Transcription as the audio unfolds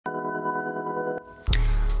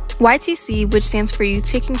YTC, which stands for Youth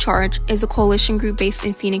Taking Charge, is a coalition group based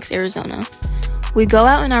in Phoenix, Arizona. We go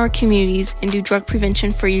out in our communities and do drug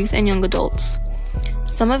prevention for youth and young adults.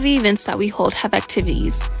 Some of the events that we hold have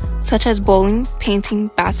activities, such as bowling, painting,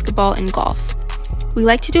 basketball, and golf. We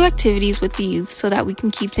like to do activities with the youth so that we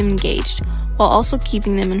can keep them engaged, while also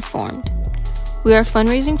keeping them informed. We are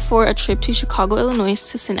fundraising for a trip to Chicago, Illinois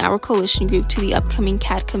to send our coalition group to the upcoming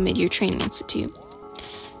CADCA Mid-Year Training Institute.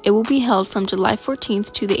 It will be held from July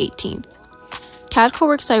 14th to the 18th. CADCA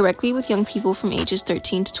works directly with young people from ages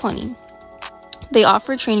 13 to 20. They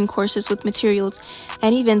offer training courses with materials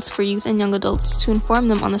and events for youth and young adults to inform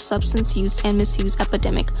them on the substance use and misuse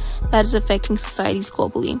epidemic that is affecting societies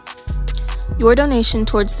globally. Your donation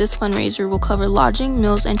towards this fundraiser will cover lodging,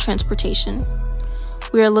 meals, and transportation.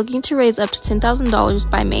 We are looking to raise up to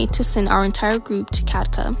 $10,000 by May to send our entire group to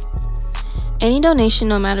CADCA. Any donation,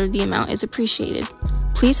 no matter the amount, is appreciated.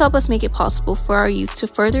 Please help us make it possible for our youth to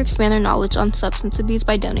further expand their knowledge on substance abuse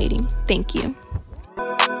by donating. Thank you.